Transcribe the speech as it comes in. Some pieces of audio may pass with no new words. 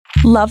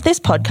Love this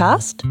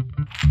podcast?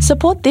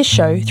 Support this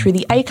show through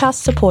the Acast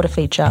supporter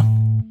feature.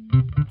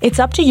 It's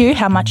up to you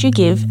how much you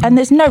give, and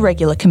there's no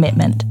regular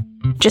commitment.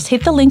 Just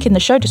hit the link in the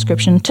show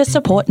description to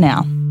support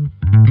now.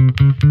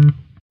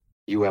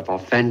 You have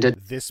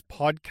offended this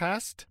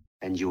podcast,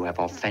 and you have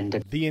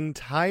offended the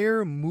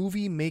entire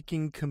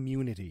movie-making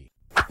community.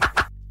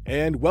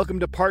 And welcome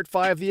to part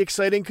 5, the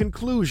exciting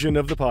conclusion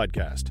of the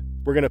podcast.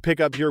 We're going to pick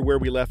up here where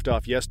we left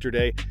off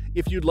yesterday.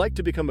 If you'd like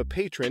to become a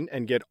patron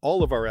and get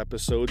all of our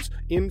episodes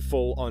in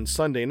full on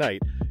Sunday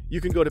night,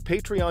 you can go to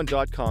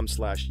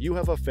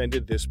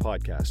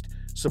patreon.com/youhaveoffendedthispodcast.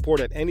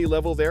 Support at any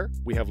level there.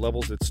 We have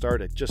levels that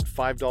start at just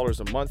 $5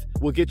 a month.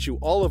 We'll get you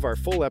all of our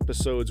full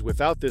episodes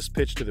without this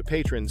pitch to the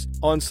patrons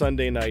on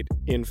Sunday night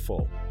in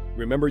full.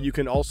 Remember, you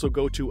can also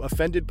go to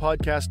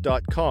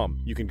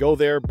offendedpodcast.com. You can go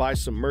there, buy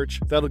some merch.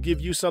 That'll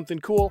give you something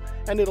cool,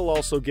 and it'll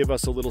also give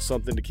us a little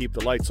something to keep the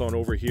lights on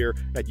over here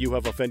at You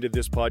Have Offended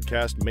This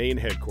Podcast main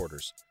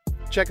headquarters.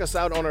 Check us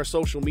out on our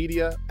social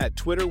media. At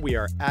Twitter, we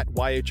are at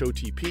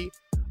YHOTP.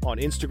 On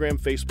Instagram,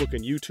 Facebook,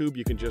 and YouTube,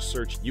 you can just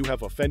search You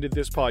Have Offended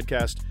This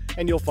Podcast,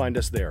 and you'll find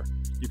us there.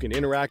 You can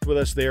interact with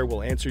us there.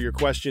 We'll answer your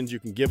questions. You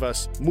can give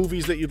us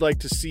movies that you'd like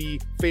to see,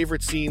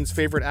 favorite scenes,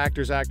 favorite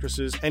actors,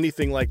 actresses,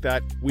 anything like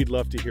that. We'd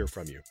love to hear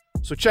from you.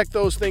 So check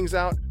those things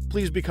out.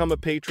 Please become a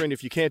patron.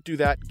 If you can't do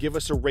that, give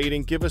us a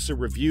rating, give us a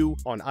review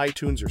on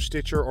iTunes or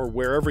Stitcher or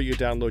wherever you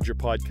download your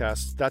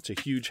podcasts. That's a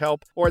huge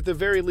help. Or at the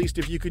very least,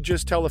 if you could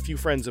just tell a few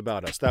friends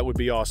about us, that would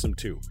be awesome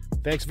too.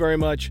 Thanks very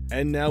much.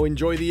 And now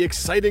enjoy the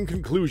exciting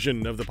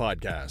conclusion of the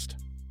podcast.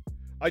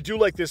 I do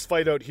like this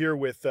fight out here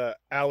with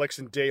Alex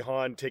and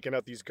Daehan taking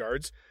out these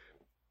guards.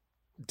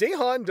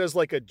 Daehan does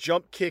like a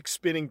jump kick,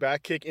 spinning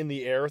back kick in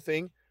the air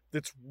thing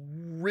that's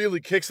really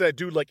kicks that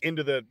dude like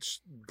into the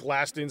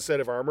glassed in set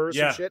of armor or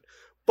some shit.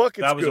 Fuck,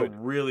 it's that was good. A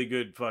really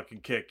good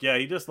fucking kick. Yeah,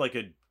 he just like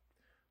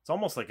it's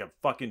almost like a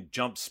fucking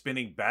jump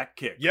spinning back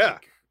kick. Yeah.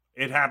 Like,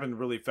 it happened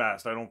really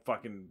fast. I don't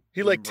fucking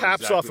He like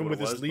taps exactly off him what with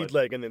it his was, lead but-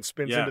 leg and then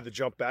spins Yeah. into the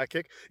jump back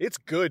kick. It's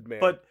good, man.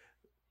 But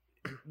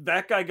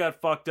that guy got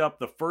fucked up.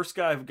 The first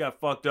guy got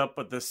fucked up,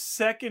 but the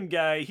second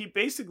guy, he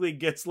basically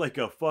gets like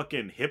a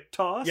fucking hip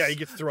toss. Yeah, he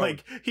gets thrown.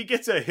 Like he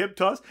gets a hip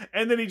toss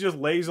and then he just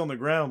lays on the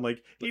ground.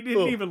 Like he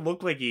didn't even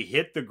look like he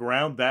hit the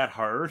ground that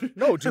hard.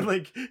 No, dude.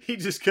 Like he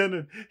just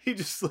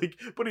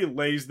but he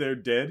lays there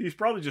dead. He's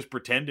probably just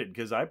pretending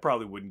because I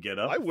probably wouldn't get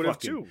up. I would have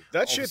Fucking too. That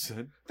all of a shit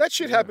sudden.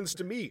 happens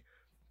to me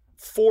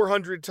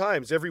 400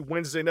 times every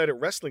Wednesday night at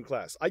wrestling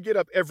class. I get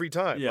up every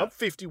time. Yeah. I'm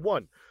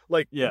 51.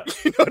 Like, Yeah.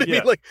 you know what I Yeah.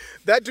 mean? Like,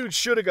 that dude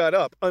should have got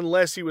up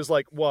unless he was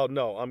like, well,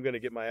 no, I'm going to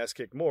get my ass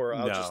kicked more.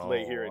 I'll just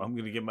lay here and I'm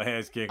gonna get my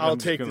ass kicked. I'll I'm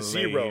just take the gonna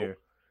lay 0. here.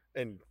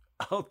 And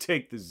I'll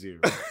take the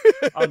 0.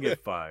 I'll get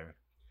fired.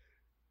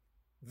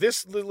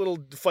 this little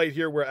fight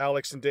here where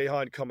Alex and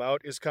Daehan come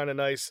out is kind of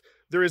nice.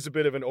 There is a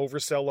bit of an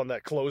oversell on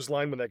that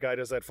clothesline when that guy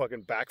does that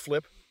fucking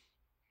backflip.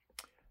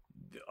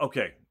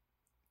 Okay.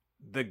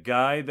 The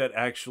guy that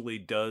actually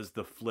does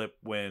the flip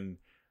when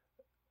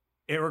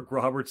Eric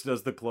Roberts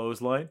does the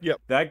clothesline.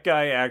 Yep. That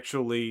guy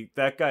actually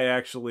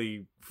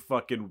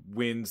fucking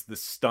wins the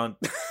stunt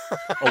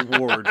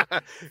award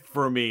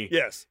for me.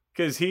 Yes.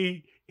 Cause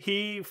he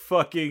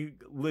fucking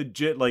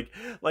legit like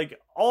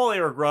all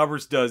Eric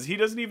Roberts does, he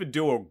doesn't even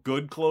do a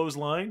good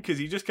clothesline because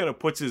he just kind of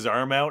puts his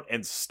arm out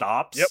and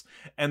stops. Yep.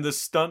 And the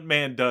stunt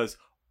man does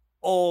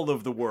all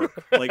of the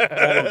work. Like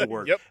all of the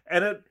work. Yep.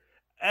 And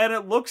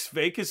it looks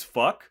fake as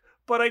fuck.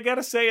 But I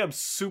gotta say, I'm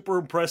super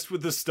impressed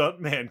with the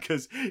stuntman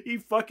because he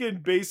fucking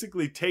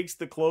basically takes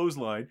the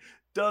clothesline,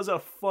 does a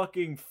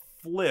fucking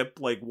flip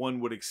like one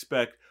would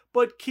expect,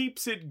 but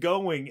keeps it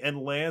going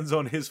and lands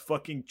on his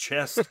fucking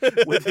chest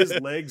with his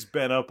legs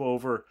bent up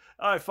over.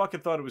 I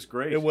fucking thought it was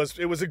great. It was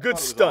a I good thought it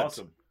was stunt.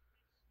 awesome.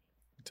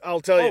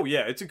 I'll tell you. Oh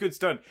yeah, it's a good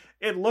stunt.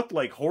 It looked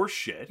like horse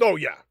shit. Oh,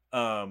 yeah.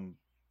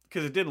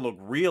 Because it didn't look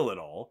real at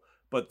all.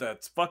 But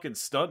that fucking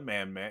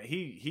stuntman, man,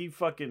 he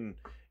fucking.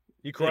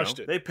 He crushed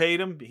it. They paid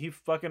him. He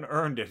fucking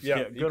earned it.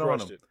 Yeah, Good he on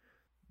crushed him. it.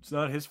 It's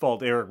not his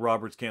fault Eric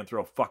Roberts can't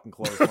throw a fucking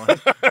clothesline.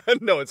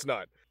 No, it's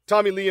not.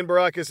 Tommy Lee and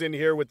Baracus in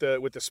here with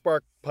the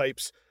spark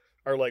pipes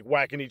are like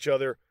whacking each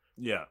other,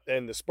 Yeah.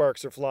 and the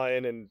sparks are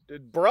flying, and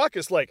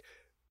Baracus like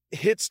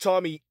hits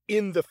Tommy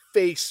in the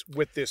face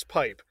with this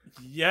pipe,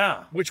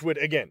 Yeah. which would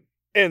again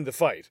end the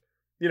fight.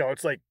 You know,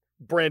 it's like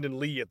Brandon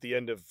Lee at the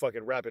end of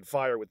fucking Rapid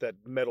Fire with that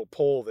metal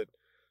pole that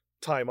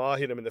Ty Ma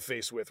hit him in the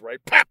face with,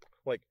 right? Pap!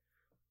 Like,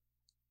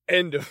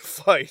 end of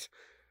fight.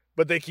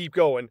 But they keep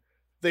going.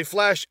 They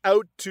flash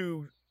out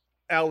to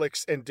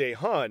Alex and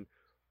Daehan,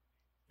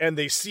 and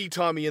they see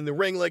Tommy in the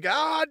ring like,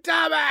 "Ah,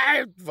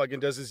 Tommy!" Fucking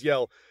does his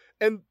yell.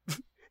 And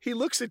he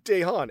looks at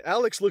Daehan.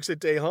 Alex looks at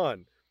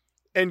Daehan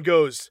and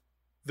goes,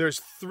 "There's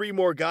 3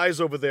 more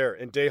guys over there."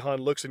 And Daehan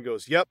looks and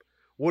goes, "Yep,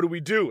 what do we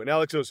do?" And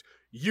Alex goes,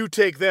 "You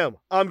take them.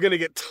 I'm going to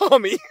get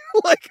Tommy."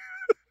 Like,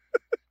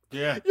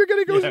 Yeah. you're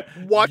going to go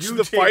watch You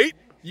the take- fight?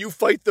 You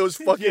fight those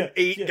fucking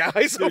 8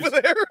 guys over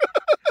there?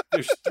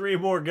 There's 3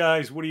 more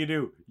guys. What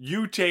do?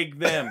 You take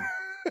them.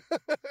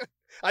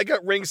 I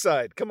got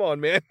ringside. Come on,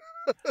 man.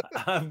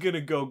 I'm going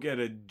to go get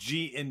a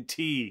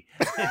G&T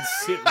and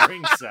sit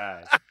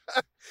ringside.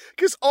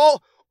 Because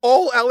all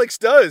Alex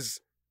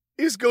does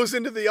is goes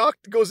into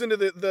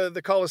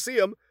the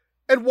Coliseum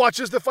and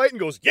watches the fight and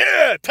goes,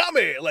 yeah,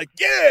 Tommy, like,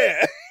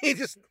 yeah.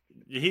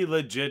 He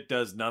legit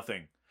does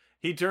nothing.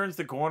 He turns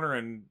the corner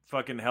and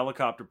fucking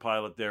helicopter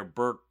pilot there,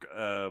 Burke,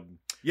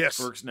 yes,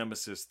 Burke's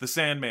nemesis, the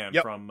Sandman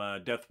from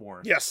Death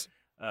Warrant. Yes.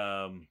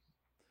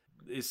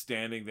 Is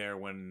standing there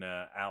when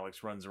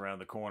Alex runs around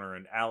the corner,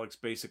 and Alex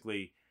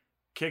basically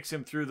kicks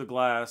him through the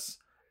glass,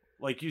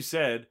 like you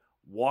said,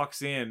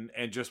 walks in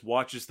and just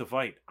watches the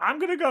fight. I'm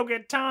gonna go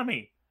get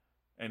Tommy,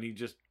 and he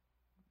just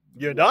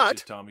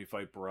watches Tommy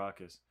fight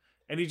Baracus,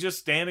 and he's just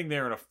standing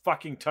there in a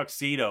fucking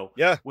tuxedo,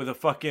 with a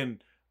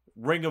fucking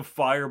ring of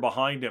fire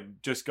behind him,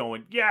 just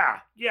going,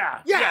 yeah,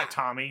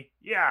 Tommy,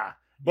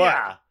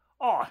 But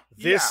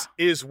this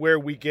is where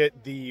we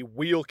get the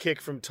wheel kick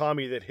from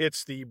Tommy that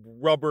hits the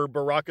rubber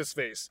Baracus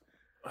face.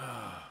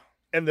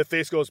 And the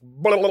face goes...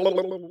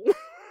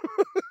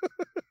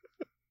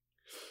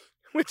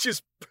 Which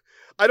is...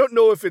 I don't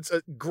know if it's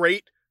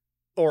great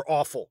or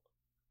awful.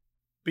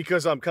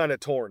 Because I'm kind of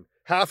torn.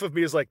 Half of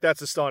me is like,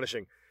 that's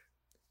astonishing.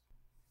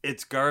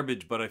 It's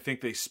garbage, but I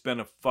think they spent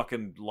a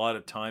fucking lot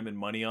of time and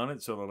money on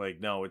it, so they're like,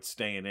 no, it's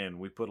staying in.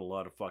 We put a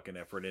lot of fucking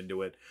effort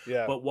into it.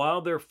 Yeah. But while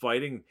they're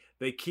fighting,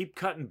 they keep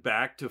cutting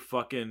back to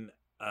fucking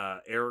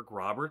Eric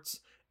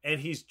Roberts,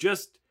 and he's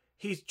just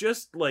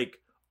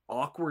like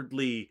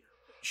awkwardly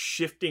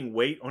shifting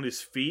weight on his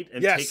feet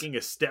and taking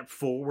a step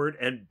forward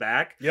and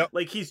back. Yep.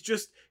 Like he's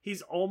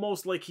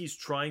almost like he's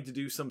trying to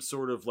do some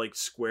sort of like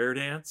square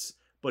dance,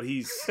 but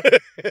he's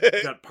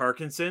got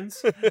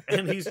Parkinson's,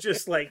 and he's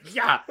just like,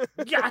 yeah,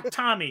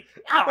 Tommy,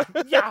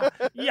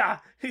 yeah.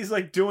 He's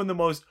like doing the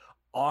most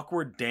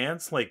awkward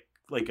dance, like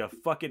a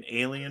fucking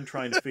alien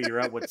trying to figure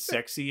out what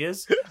sexy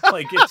is.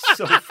 Like, it's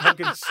so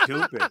fucking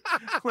stupid.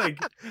 Like,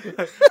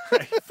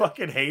 I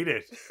fucking hate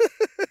it.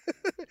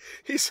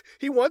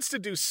 He wants to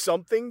do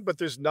something, but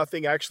there's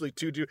nothing actually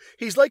to do.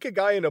 He's like a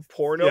guy in a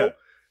porno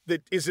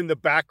that is in the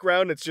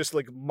background. It's just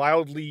like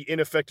mildly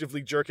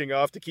ineffectively jerking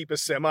off to keep a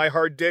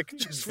semi-hard dick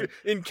just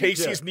in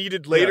case he's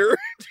needed later.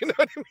 Do you know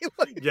what I mean?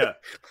 Like,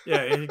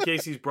 yeah. In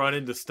case he's brought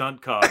into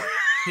stunt cock,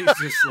 he's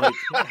just like,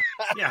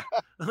 yeah.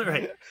 All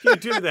right, you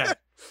do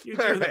that.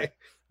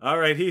 All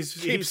right.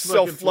 He's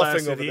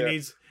self-fluffing over there.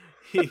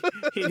 He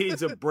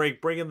needs a break.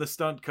 Bring in the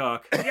stunt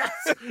cock. Yes,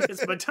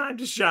 it's my time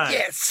to shine.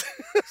 Yes,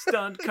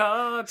 stunt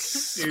cock.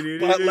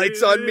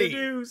 Spotlight's on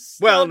me.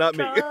 Well, not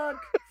me.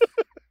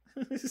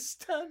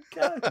 Stunt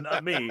cock,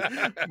 not me,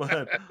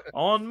 but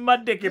on my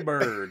dicky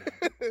bird.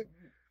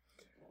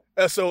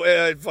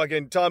 So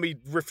fucking Tommy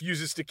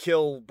refuses to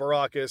kill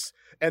Baracus,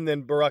 and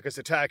then Baracus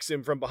attacks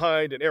him from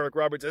behind, and Eric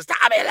Roberts says,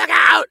 "Tommy, look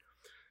out!"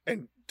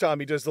 And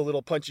Tommy does the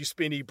little punchy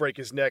spinny, break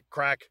his neck,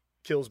 crack,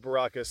 kills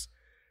Baracus.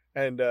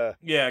 And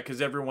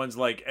because everyone's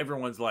like,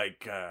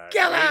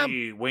 kill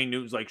him. Wayne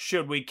Newton's like,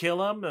 should we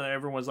kill him? And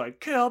everyone's like,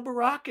 kill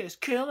Baracus,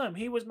 kill him.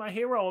 He was my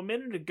hero a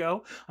minute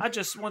ago. I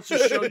just want to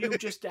show you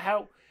just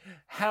how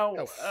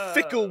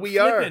fickle we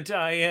flippant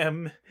I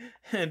am,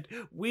 and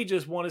we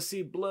just want to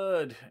see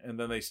blood. And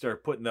then they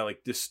start putting that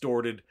like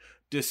distorted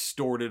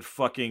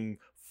fucking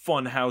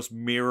funhouse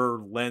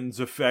mirror lens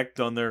effect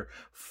on their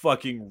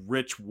fucking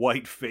rich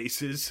white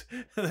faces.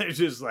 And they're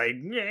just like,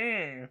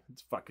 yeah,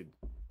 it's fucking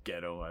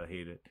ghetto. I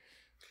hate it.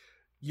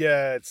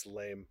 Yeah, it's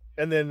lame.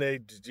 And then they,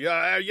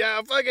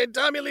 fucking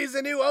Tommy Lee's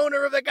the new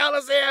owner of the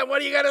Coliseum.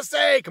 What are you gonna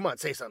say? Come on,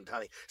 say something,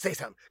 Tommy. Say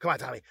something. Come on,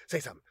 Tommy.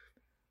 Say something.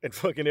 And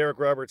fucking Eric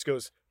Roberts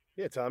goes,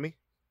 yeah, Tommy,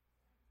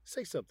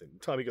 say something.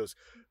 Tommy goes,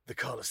 the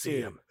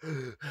Coliseum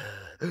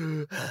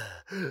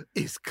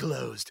is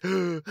closed.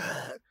 And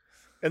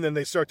then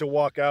they start to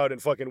walk out,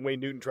 and fucking Wayne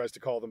Newton tries to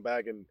call them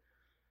back, and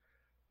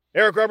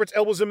Eric Roberts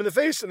elbows him in the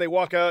face, and they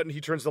walk out, and he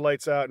turns the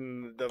lights out,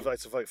 and the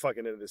lights are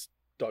fucking into this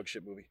dog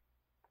shit movie.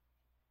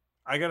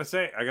 I gotta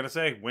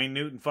say, Wayne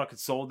Newton fucking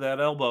sold that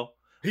elbow.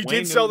 He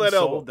did sell that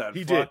elbow. Sold that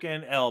he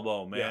fucking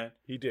elbow, man. Yeah,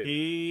 he did.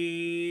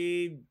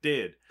 He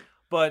did.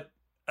 But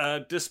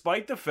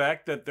despite the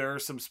fact that there are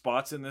some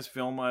spots in this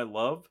film I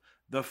love,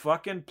 the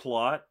fucking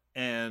plot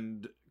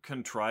and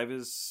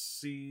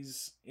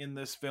contrivances in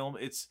this film,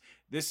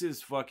 this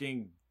is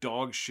fucking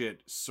dog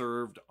shit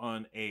served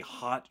on a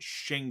hot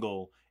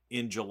shingle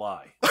in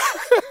July.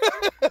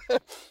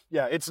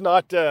 Yeah, it's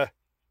not, dude,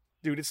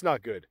 it's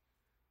not good.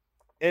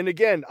 And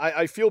again,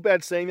 I feel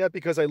bad saying that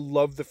because I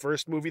love the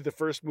first movie. The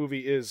first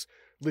movie is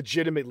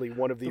legitimately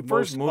one of the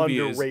most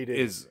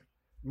underrated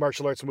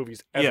martial arts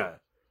movies ever. Yeah.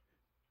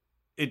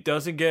 It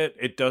doesn't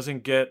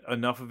get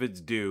enough of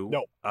its due.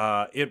 No.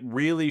 It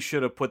really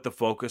should have put the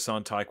focus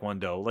on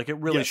Taekwondo. Like, it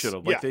really should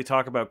have. Like, they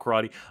talk about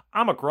karate.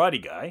 I'm a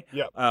karate guy.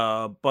 Yeah.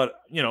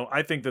 But,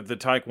 I think that the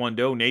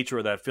Taekwondo nature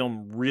of that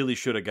film really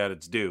should have got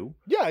its due.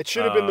 Yeah, it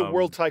should have been the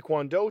World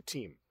Taekwondo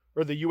team.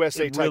 Or the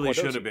USA Taekwondo team. It really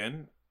should have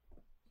been.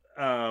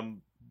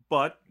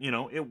 But,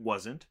 it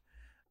wasn't.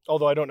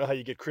 Although I don't know how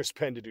you get Chris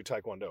Penn to do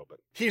Taekwondo, but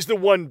he's the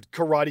one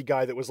karate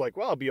guy that was like,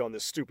 well, I'll be on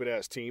this stupid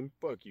ass team.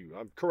 Fuck you.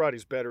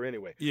 Karate's better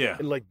anyway. Yeah.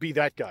 And like be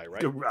that guy,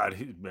 right?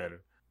 Karate's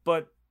better.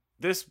 But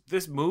this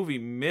movie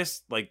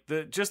missed like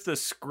the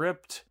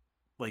script.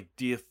 Like,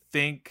 do you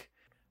think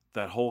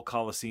that whole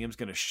Coliseum's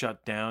going to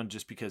shut down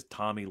just because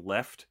Tommy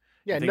left?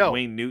 Yeah, I think no.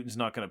 Wayne Newton's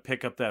not going to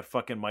pick up that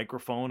fucking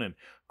microphone and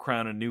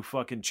crown a new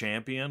fucking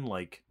champion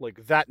like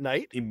that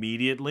night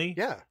immediately.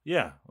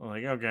 Yeah.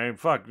 Like, okay,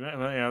 fuck,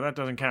 yeah, that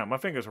doesn't count. My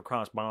fingers were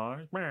crossed,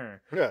 bars. Yeah.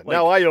 Like,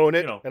 now I own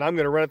it, you know, and I'm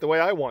going to run it the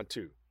way I want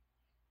to.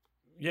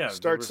 Yeah,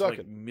 start sucking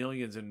like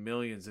millions and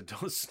millions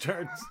until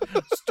start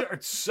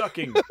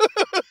sucking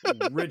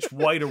rich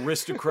white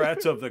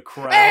aristocrats of the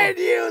crowd. And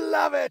you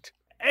love it.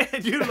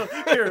 And you love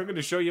here. I'm going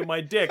to show you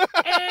my dick.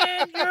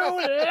 And you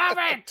love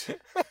it.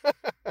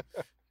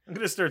 I'm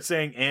going to start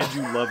saying "and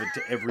you love it"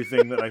 to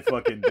everything that I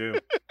fucking do.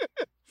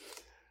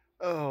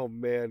 Oh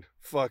man,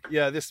 fuck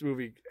yeah! This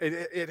movie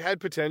it had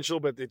potential,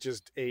 but it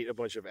just ate a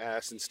bunch of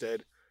ass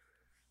instead.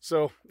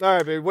 So, all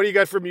right, baby, what do you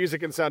got for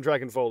music and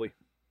soundtrack and Foley?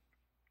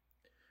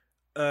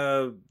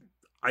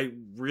 I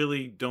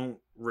really don't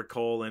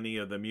recall any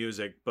of the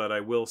music, but I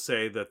will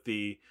say that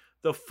the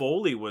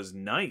Foley was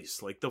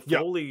nice. Like the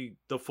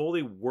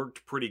Foley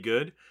worked pretty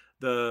good.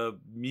 The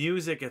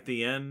music at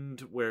the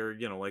end, where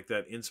like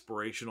that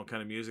inspirational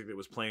kind of music that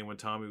was playing when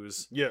Tommy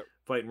was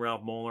fighting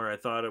Ralph Moeller, I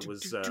thought it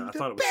was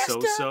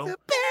so-so.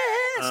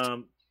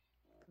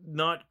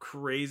 Not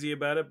crazy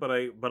about it, but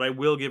I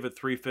will give it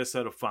 3 5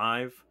 out of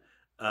 5.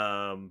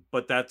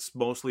 But that's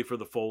mostly for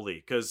the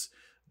Foley, because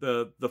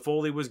the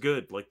Foley was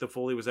good. Like the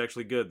Foley was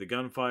actually good. The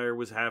gunfire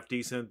was half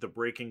decent. The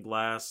breaking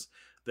glass,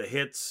 the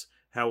hits,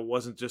 how it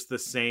wasn't just the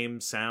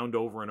same sound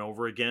over and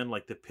over again.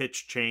 Like the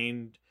pitch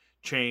changed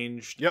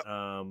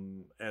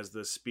as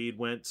the speed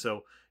went.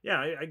 So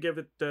yeah, I give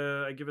it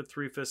 3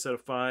 5 out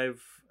of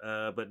 5.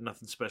 But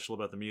nothing special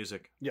about the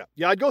music. Yeah,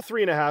 I'd go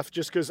 3.5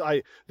 just because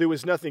there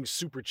was nothing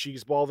super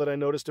cheeseball that I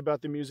noticed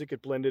about the music.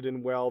 It blended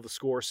in well. The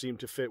score seemed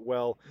to fit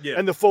well. Yeah,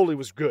 and the Foley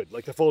was good.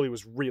 Like the Foley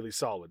was really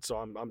solid. So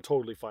I'm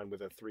totally fine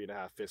with a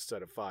 3.5 5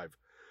 out of 5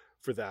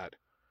 for that.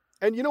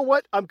 And you know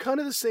what? I'm kind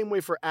of the same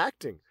way for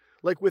acting.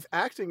 Like with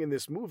acting in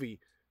this movie,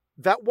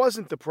 that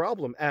wasn't the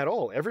problem at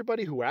all.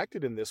 Everybody who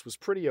acted in this was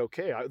pretty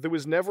okay. There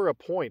was never a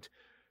point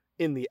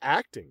in the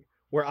acting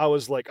where I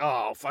was like,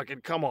 oh,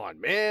 fucking come on,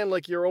 man.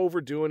 Like, you're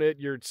overdoing it.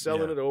 You're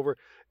selling it over.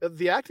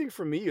 The acting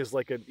for me is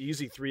like an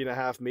easy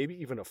 3.5, maybe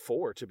even a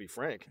 4, to be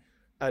frank,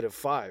 out of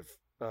 5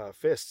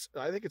 fists.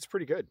 I think it's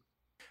pretty good.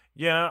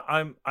 Yeah,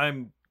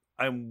 I'm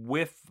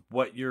with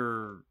what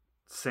you're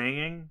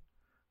saying.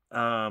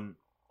 I'm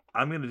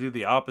going to do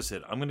the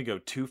opposite. I'm going to go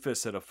 2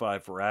 fists out of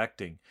 5 for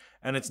acting.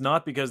 And it's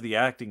not because the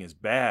acting is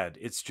bad.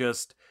 It's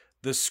just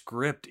the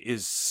script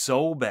is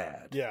so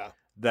bad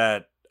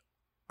that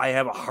I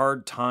have a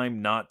hard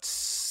time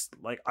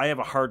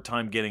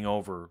getting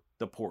over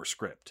the poor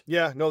script.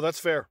 Yeah, no, that's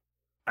fair.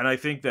 And I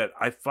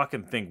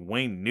fucking think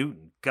Wayne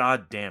Newton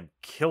goddamn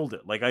killed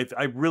it. Like,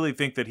 I really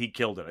think that he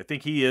killed it. I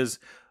think he is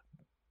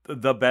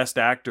the best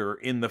actor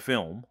in the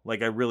film.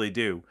 Like, I really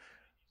do.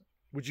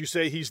 Would you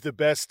say he's the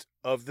best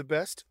of the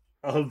best?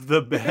 Of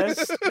the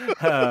best?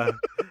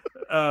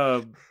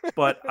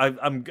 But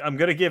I'm going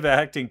to give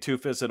acting 2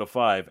 fists out of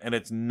 5. And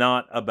it's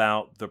not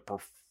about the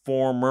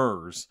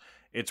performers.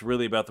 It's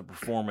really about the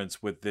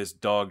performance with this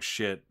dog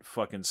shit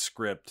fucking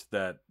script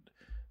that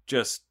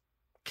just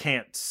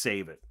can't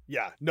save it.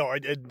 Yeah, no,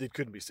 it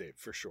couldn't be saved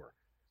for sure.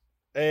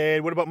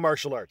 And what about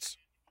martial arts?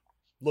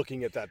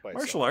 Looking at that by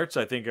martial arts,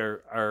 I think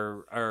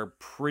are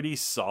pretty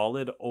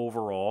solid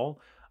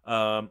overall.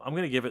 I'm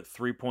going to give it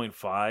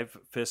 3.5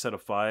 fists out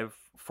of 5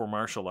 for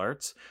martial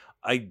arts.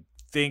 I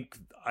think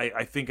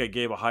I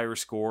gave a higher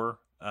score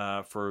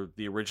for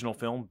the original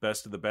film,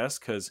 Best of the Best,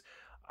 because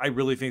I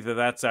really think that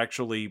that's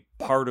actually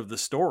part of the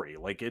story.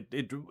 Like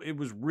it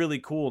was really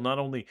cool. Not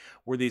only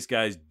were these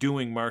guys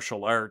doing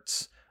martial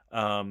arts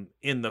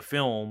in the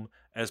film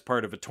as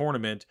part of a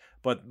tournament,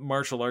 but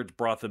martial arts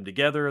brought them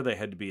together. They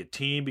had to be a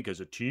team, because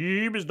a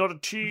team is not a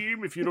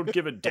team if you don't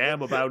give a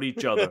damn about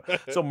each other.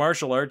 So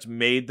martial arts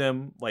made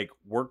them like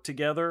work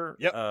together.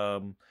 Yep.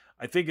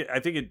 I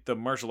think the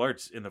martial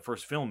arts in the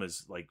first film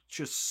is like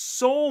just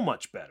so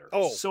much better.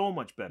 Oh, so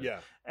much better. Yeah.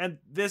 And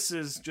this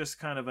is just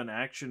kind of an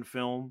action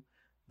film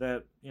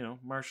that,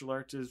 martial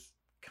arts is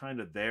kind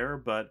of there,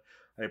 but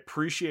I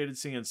appreciated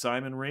seeing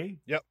Simon Rhee.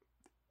 Yep.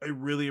 I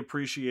really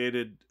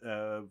appreciated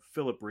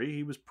Philip Rhee.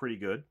 He was pretty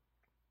good.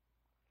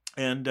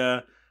 And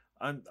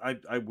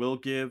I will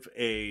give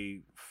a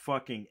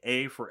fucking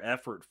A for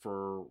effort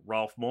for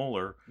Ralph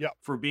Moeller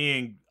for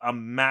being a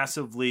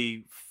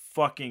massively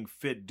fucking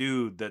fit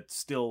dude that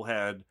still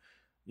had,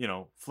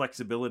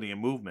 flexibility and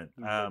movement.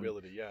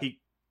 Mobility,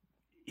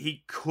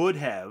 He could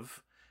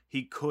have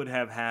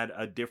had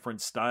a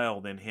different style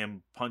than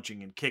him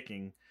punching and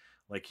kicking.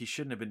 Like, he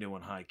shouldn't have been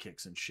doing high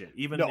kicks and shit.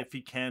 Even if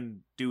he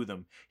can do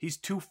them. He's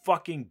too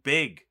fucking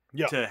big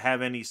to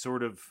have any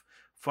sort of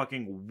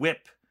fucking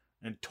whip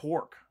and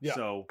torque.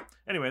 So,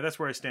 anyway, that's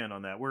where I stand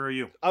on that. Where are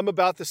you? I'm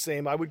about the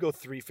same. I would go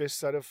 3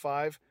 fists out of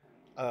 5.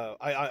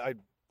 I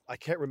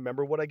can't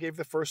remember what I gave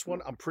the first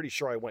one. I'm pretty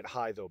sure I went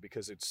high though,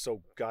 because it's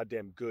so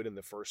goddamn good in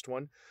the first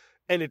one.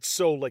 And it's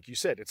so, like you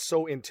said, it's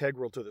so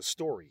integral to the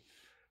story.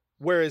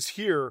 Whereas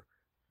here,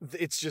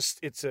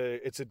 it's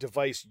a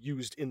device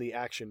used in the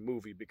action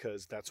movie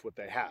because that's what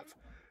they have.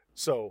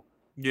 So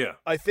Yeah.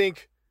 I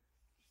think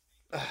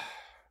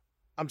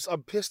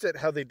I'm pissed at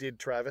how they did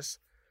Travis.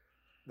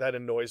 That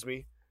annoys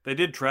me. They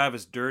did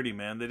Travis dirty,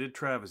 man. They did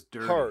Travis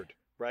dirty. Hard,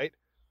 right?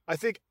 I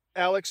think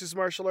Alex's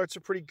martial arts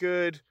are pretty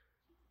good.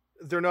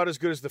 They're not as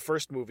good as the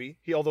first movie.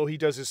 Although he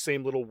does his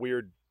same little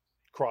weird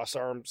cross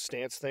arm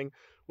stance thing,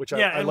 which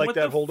I like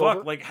that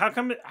holdover. Like, how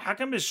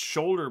come his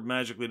shoulder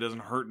magically doesn't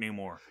hurt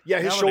anymore? Yeah,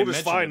 his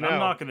shoulder's fine now. I'm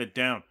knocking it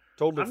down.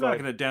 Totally fine. I'm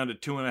knocking it down to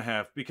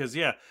 2.5 because,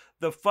 yeah,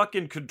 the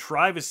fucking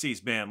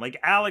contrivances, man. Like,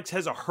 Alex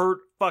has a hurt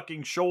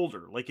fucking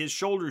shoulder. Like, his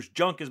shoulder's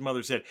junk, his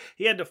mother said.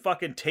 He had to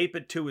fucking tape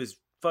it to his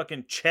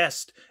fucking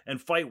chest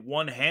and fight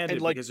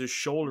one-handed because his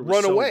shoulder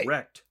was so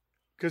wrecked.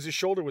 Because his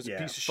shoulder was a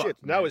piece of shit.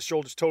 Man. Now his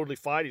shoulder's totally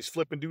fine. He's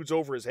flipping dudes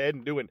over his head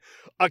and doing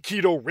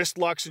Aikido wrist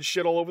locks and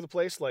shit all over the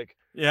place. Like,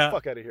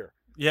 fuck out of here.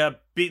 Yeah,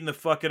 beating the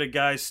fuck out of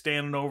guys,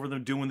 standing over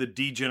them, doing the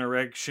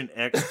Degeneration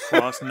X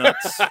cross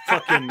nuts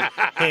fucking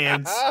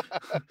hands.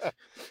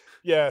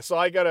 Yeah, so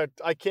I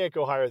can't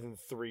go higher than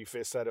 3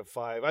 fists out of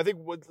 5. I think,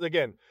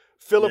 again,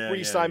 Philip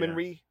Rhee, Simon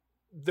Rhee,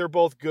 they're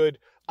both good.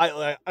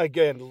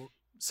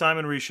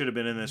 Simon Rhee should have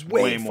been in this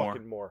way more.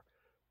 Fucking more.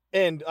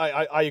 And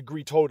I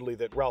agree totally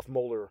that Ralph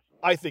Moeller,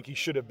 I think he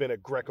should have been a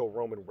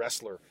Greco-Roman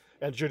wrestler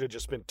and should have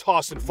just been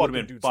tossing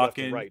fucking dudes left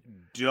and right.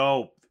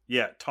 Dope.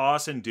 Yeah,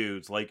 tossing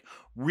dudes, like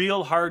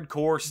real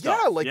hardcore stuff.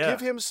 Yeah, like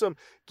get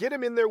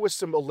him in there with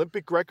some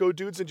Olympic Greco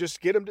dudes and just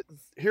get him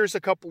here's a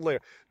couple there,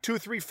 2,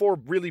 3, 4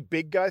 really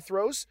big guy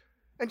throws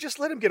and just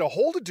let him get a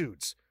hold of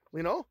dudes,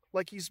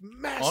 like he's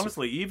massive.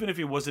 Honestly, even if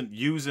he wasn't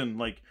using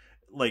like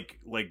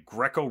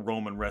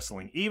Greco-Roman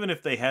wrestling, even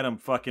if they had him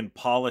fucking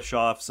polish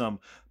off some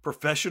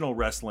professional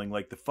wrestling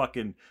like the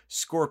fucking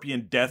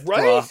Scorpion Death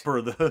Drop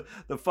or the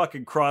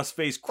fucking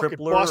Crossface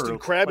Crippler Boston or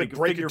Crab like and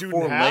break figure a dude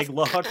 4 in half. leg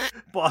lock,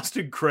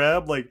 Boston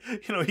Crab,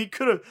 he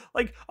could have,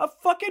 like, a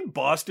fucking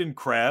Boston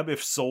Crab,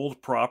 if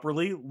sold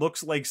properly,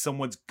 looks like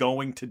someone's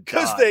going to die.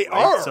 Because they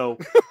are. So,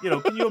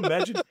 can you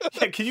imagine?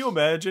 Yeah, can you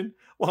imagine?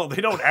 Well,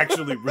 they don't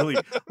actually really,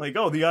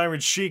 the Iron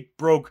Sheik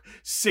broke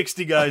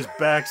 60 guys'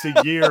 backs a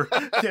year.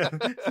 Yeah,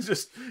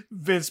 just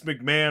Vince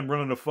McMahon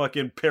running a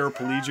fucking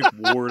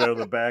paraplegic ward out of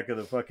the back of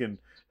the fucking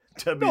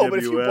WWF. No, but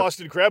if you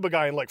Boston Crab a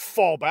guy and,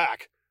 fall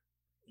back,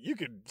 you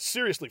could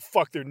seriously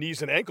fuck their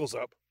knees and ankles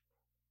up.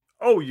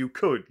 Oh, you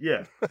could,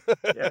 yeah.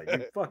 Yeah,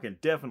 you fucking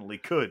definitely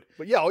could.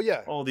 But yeah,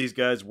 all these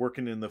guys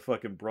working in the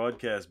fucking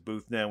broadcast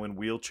booth now in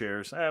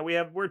wheelchairs.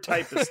 We're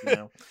typists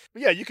now.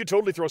 But yeah, you could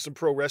totally throw some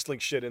pro wrestling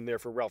shit in there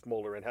for Ralph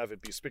Moeller and have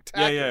it be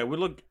spectacular. Yeah, it would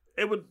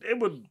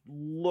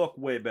look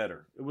way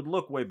better. It would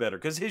look way better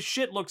because his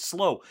shit looks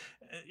slow.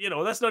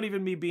 That's not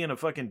even me being a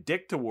fucking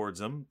dick towards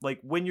him.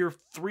 Like, when you're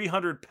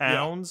 300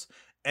 pounds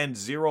and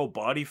 0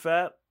 body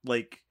fat,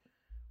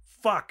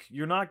 fuck,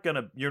 you're not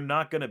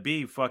gonna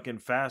be fucking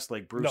fast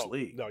like Bruce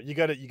Lee. No, you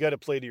gotta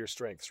play to your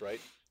strengths,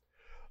 right?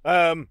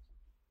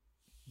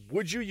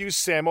 Would you use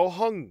Sammo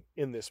Hung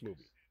in this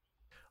movie?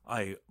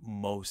 I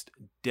most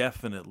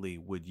definitely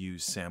would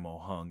use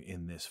Sammo Hung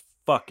in this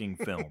fucking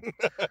film.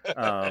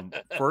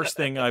 First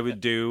thing I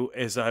would do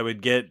is I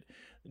would get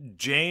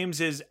James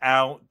is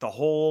out. The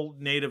whole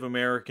Native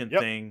American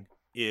thing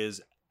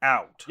is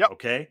out. Yep.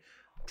 Okay,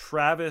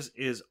 Travis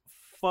is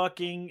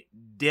fucking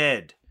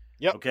dead.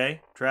 Yep.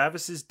 Okay,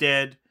 Travis is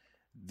dead.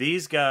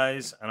 These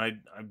guys,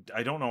 and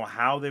I don't know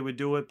how they would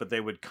do it, but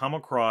they would come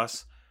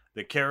across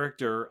the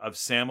character of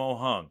Sammo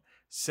Hung.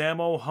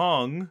 Sammo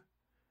Hung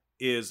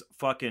is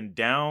fucking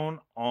down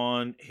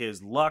on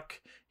his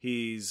luck.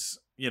 He's,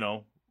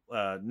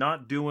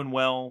 not doing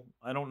well.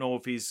 I don't know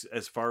if he's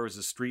as far as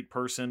a street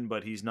person,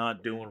 but he's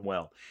not doing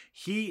well.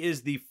 He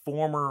is the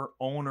former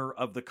owner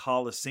of the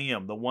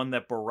Coliseum, the one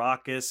that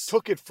Baracus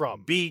took it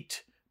from,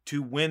 beat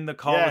to win the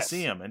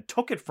Coliseum and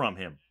took it from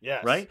him.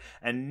 Yes. Right?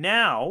 And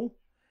now,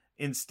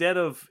 instead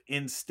of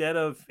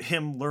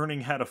him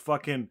learning how to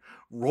fucking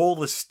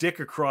roll a stick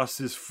across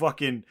his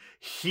fucking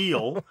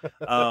heel,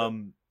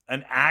 an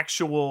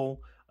actual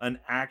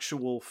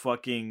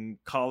fucking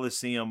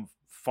Coliseum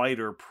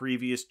fighter,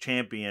 previous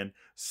champion,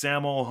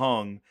 Sammo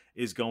Hung,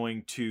 is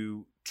going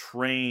to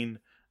train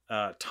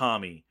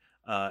Tommy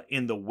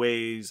in the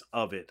ways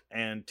of it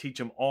and teach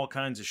him all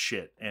kinds of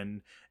shit.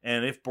 And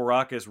if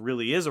Baracus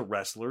really is a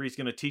wrestler, he's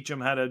going to teach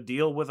him how to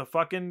deal with a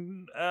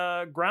fucking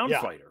ground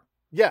fighter.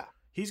 Yeah.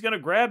 He's going to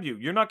grab you.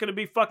 You're not going to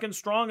be fucking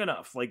strong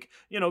enough.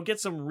 Get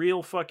some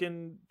real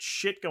fucking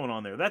shit going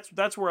on there.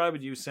 That's where I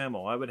would use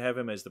Sammo. I would have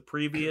him as the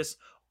previous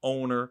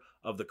owner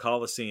of the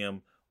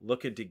Coliseum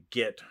looking to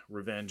get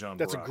revenge on Baracus.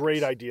 That's a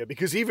great idea,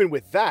 because even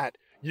with that,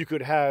 you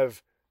could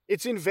have,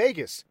 it's in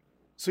Vegas.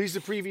 So he's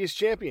the previous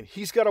champion.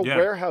 He's got a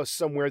warehouse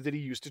somewhere that he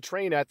used to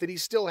train at that he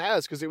still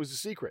has because it was a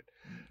secret.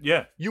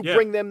 Yeah. You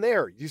bring them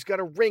there. He's got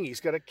a ring. He's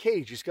got a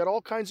cage. He's got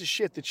all kinds of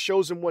shit that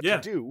shows him what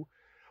to do.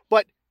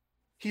 But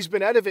he's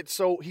been out of it,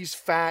 so he's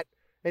fat.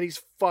 and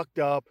he's fucked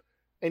up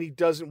and he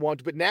doesn't want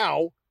to. But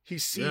now he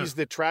sees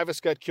that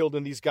Travis got killed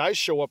and these guys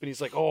show up and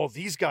he's like, oh,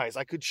 these guys,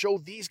 I could show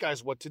these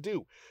guys what to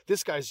do.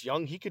 This guy's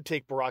young. He could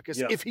take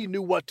Baracus if he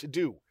knew what to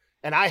do.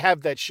 And I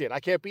have that shit. I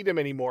can't beat him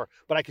anymore,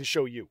 but I can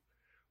show you.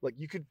 Like,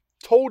 you could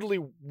totally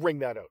ring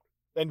that out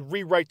and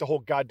rewrite the whole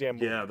goddamn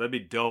movie. Yeah, that'd be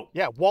dope.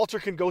 Yeah, Walter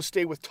can go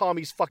stay with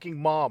Tommy's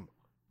fucking mom.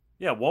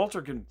 Yeah,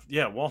 Walter can.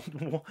 Yeah,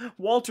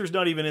 Walter's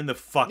not even in the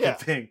fucking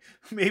thing.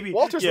 Maybe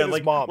Walter's with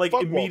his mom. Like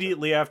Fuck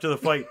immediately after the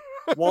fight,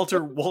 Walter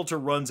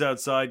runs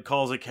outside,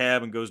 calls a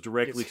cab, and goes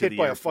directly to the hit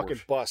by a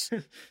fucking bus.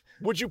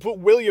 Would you put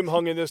William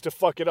Hung in this to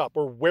fuck it up,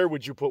 or where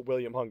would you put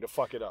William Hung to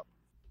fuck it up?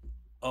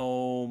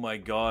 Oh my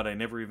god, I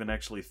never even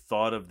actually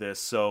thought of this.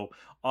 So,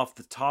 off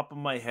the top of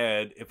my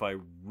head, if I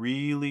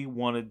really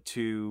wanted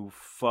to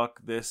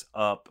fuck this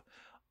up,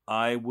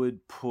 I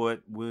would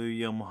put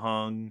William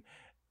Hung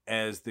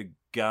as the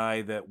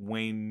guy that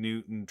Wayne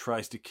Newton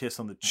tries to kiss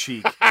on the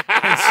cheek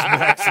and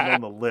smacks him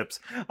on the lips.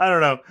 I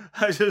don't know.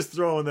 I'm just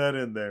throwing that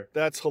in there.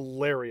 That's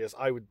hilarious.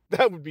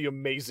 That would be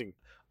amazing.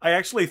 I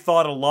actually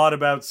thought a lot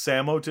about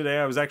Sammo today.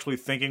 I was actually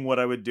thinking what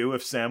I would do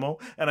if Sammo,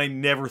 and I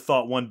never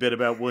thought one bit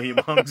about William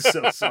Hung.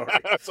 So sorry.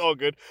 That's all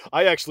good.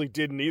 I actually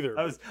didn't either.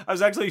 I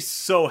was actually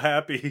so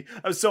happy.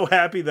 I was so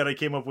happy that I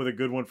came up with a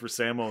good one for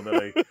Sammo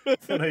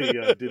that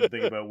I didn't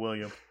think about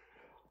William.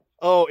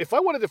 Oh, if I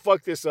wanted to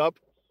fuck this up,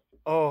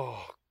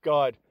 oh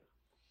God,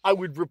 I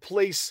would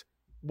replace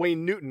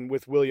Wayne Newton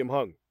with William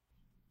Hung.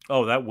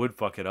 Oh, that would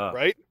fuck it up.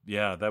 Right?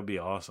 Yeah, that'd be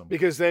awesome.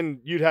 Because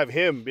then you'd have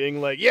him being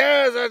like,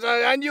 yes,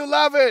 and you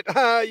love it.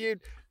 Do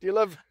you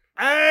love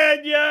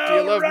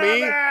me?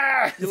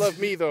 You love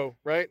me, though,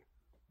 right?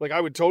 Like, I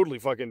would totally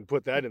fucking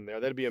put that in there.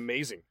 That'd be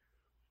amazing.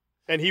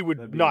 And he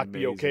would not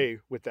be okay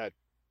with that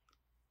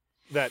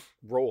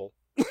role.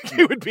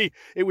 It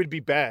would be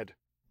bad.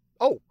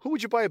 Oh, who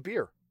would you buy a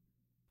beer?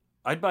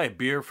 I'd buy a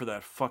beer for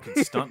that fucking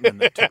stuntman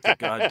that took the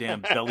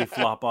goddamn belly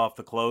flop off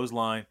the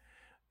clothesline.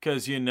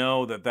 Because you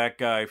know that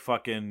guy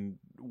fucking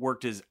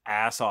worked his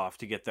ass off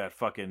to get that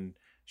fucking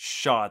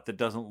shot that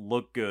doesn't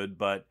look good,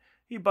 but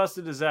he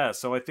busted his ass.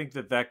 So I think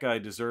that guy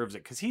deserves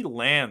it. Because he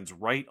lands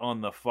right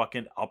on the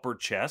fucking upper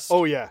chest.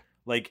 Oh, yeah.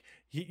 Like,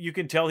 you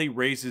can tell he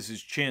raises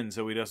his chin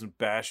so he doesn't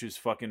bash his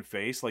fucking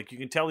face. Like, you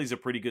can tell he's a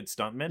pretty good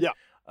stuntman. Yeah.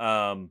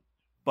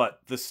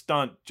 But the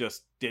stunt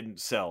just didn't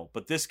sell.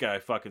 But this guy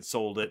fucking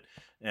sold it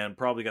and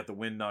probably got the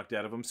wind knocked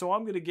out of him. So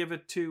I'm gonna give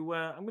it to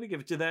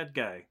that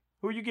guy.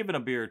 Who are you giving a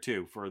beer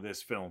to for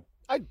this film?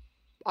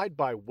 I'd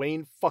buy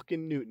Wayne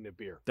fucking Newton a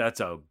beer. That's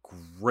a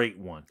great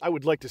one. I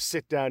would like to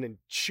sit down and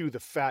chew the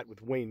fat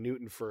with Wayne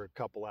Newton for a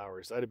couple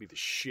hours. That'd be the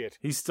shit.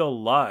 He's still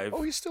alive.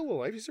 Oh, he's still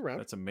alive. He's around.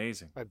 That's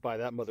amazing. I'd buy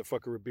that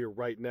motherfucker a beer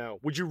right now.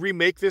 Would you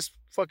remake this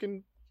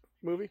fucking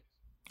movie?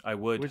 I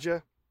would. Would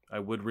you? I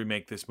would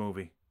remake this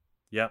movie.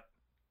 Yep.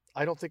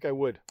 I don't think I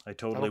would. I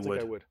totally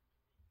would. I would.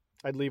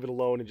 I'd leave it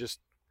alone and just...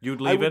 You'd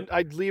leave it?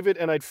 I'd leave it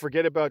and I'd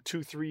forget about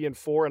 2, 3, and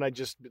 4 and I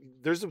just...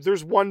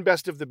 There's one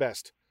best of the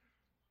best.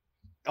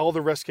 All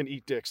the rest can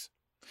eat dicks.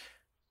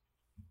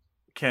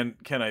 Can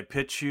I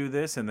pitch you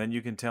this and then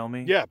you can tell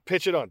me? Yeah,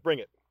 pitch it on. Bring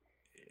it.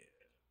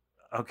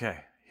 Okay,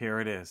 here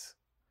it is.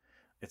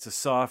 It's a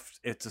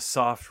soft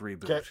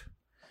reboot. Okay.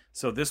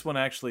 So this one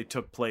actually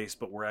took place,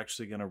 but we're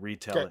actually going to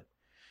retell it.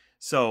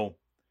 So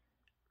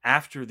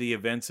after the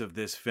events of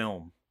this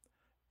film,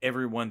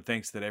 everyone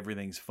thinks that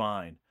everything's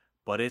fine,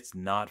 but it's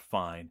not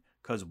fine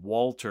because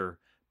Walter,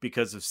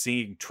 because of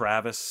seeing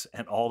Travis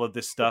and all of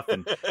this stuff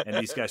and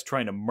these guys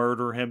trying to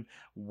murder him,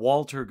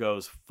 Walter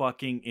goes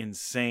fucking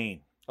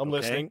insane. I'm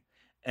listening.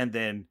 And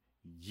then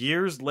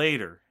years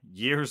later,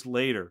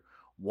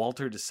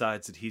 Walter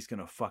decides that he's going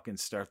to fucking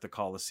start the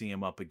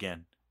Coliseum up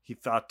again. He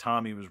thought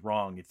Tommy was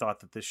wrong. He thought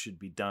that this should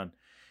be done.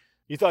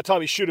 You thought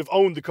Tommy should have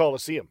owned the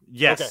Coliseum.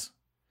 Yes. Okay.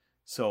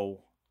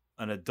 So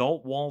an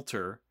adult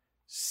Walter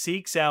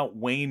seeks out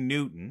Wayne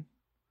Newton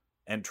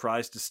and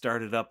tries to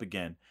start it up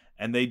again.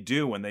 And they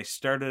do, and they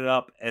start it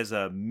up as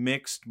a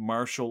mixed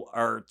martial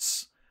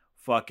arts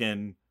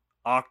fucking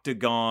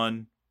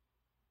octagon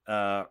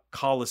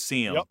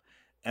Coliseum. Yep.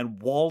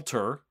 And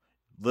Walter,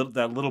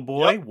 that little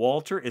boy,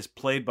 Walter, is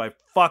played by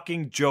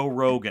fucking Joe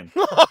Rogan.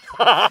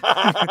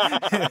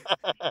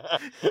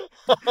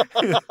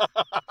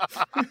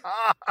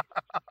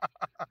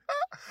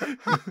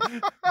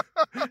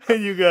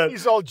 And you got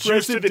he's all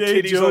juiced to the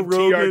present-day titties Joe on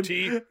Rogan.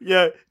 TRT.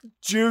 Yeah,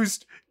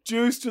 juiced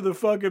to the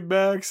fucking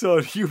max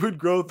on human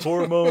growth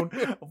hormone,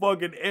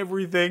 fucking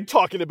everything.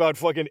 Talking about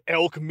fucking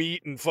elk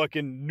meat and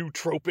fucking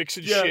nootropics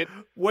and shit.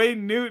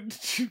 Wayne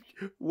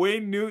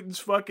Newton's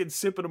fucking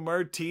sipping a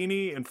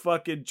martini, and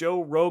fucking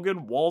Joe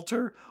Rogan,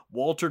 Walter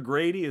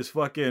Grady is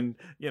fucking,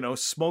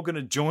 smoking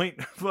a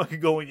joint, fucking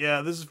going,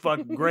 yeah, this is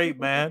fucking great,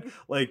 man.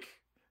 Like,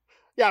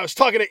 yeah, I was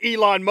talking to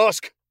Elon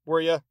Musk.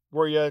 Were you,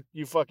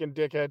 you fucking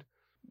dickhead?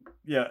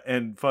 Yeah,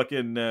 and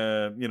fucking,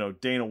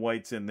 Dana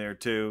White's in there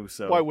too.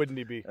 So why wouldn't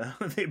he be?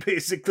 They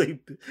basically,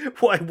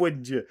 why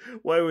wouldn't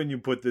you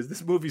put this?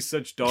 This movie's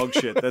such dog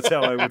shit. That's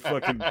how I would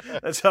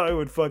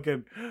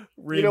fucking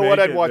remake. You know what?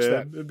 I'd it, watch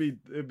man. that.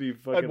 It'd be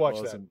fucking I'd watch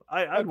awesome.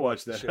 that. I'd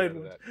watch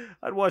that.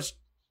 I'd watch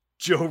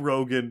Joe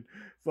Rogan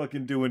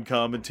fucking doing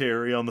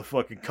commentary on the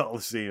fucking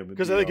Coliseum.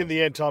 Because I think in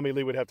the end, Tommy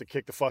Lee would have to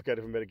kick the fuck out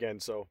of him again.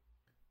 So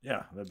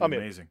yeah, that'd be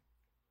amazing.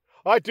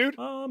 All right, dude.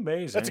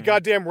 Amazing. That's a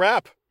goddamn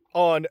wrap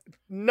on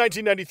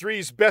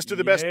 1993's Best of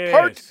the Best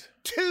Part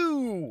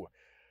 2.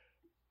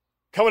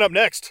 Coming up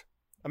next,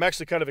 I'm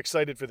actually kind of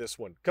excited for this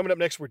one. Coming up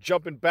next, we're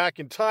jumping back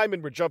in time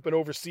and we're jumping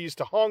overseas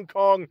to Hong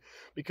Kong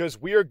because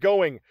we are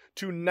going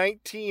to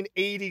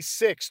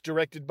 1986,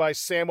 directed by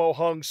Sammo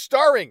Hung,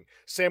 starring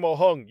Sammo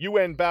Hung,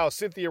 Yuen Bao,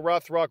 Cynthia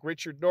Rothrock,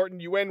 Richard Norton,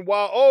 Yuen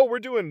Wah. Oh, we're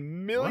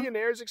doing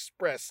Millionaires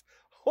Express.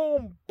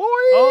 Oh, boy.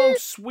 Oh,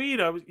 sweet.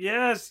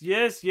 Yes.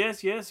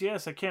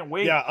 I can't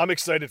wait. Yeah, I'm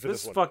excited for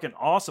this one. This is fucking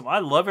awesome. I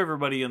love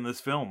everybody in this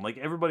film. Like,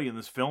 everybody in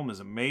this film is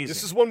amazing.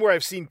 This is one where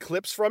I've seen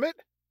clips from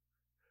it,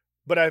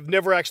 but I've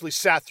never actually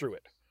sat through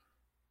it.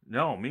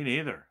 No, me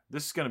neither.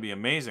 This is going to be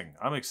amazing.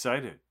 I'm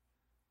excited.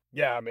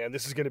 Yeah, man,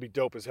 this is going to be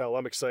dope as hell.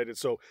 I'm excited.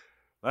 So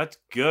that's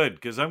good,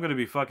 because I'm going to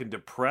be fucking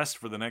depressed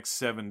for the next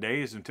 7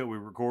 days until we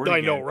record again.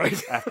 I know,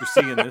 right? After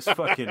seeing this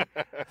fucking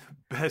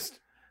best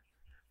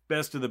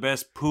of the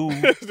best poo.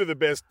 Best of the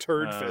best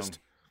turd fist.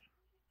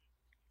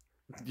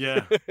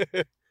 Yeah.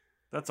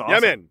 That's awesome. Yeah,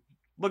 man.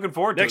 Looking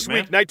forward to it, man.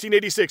 Next week,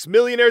 1986,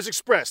 Millionaires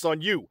Express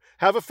on You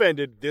Have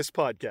Offended This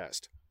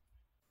Podcast.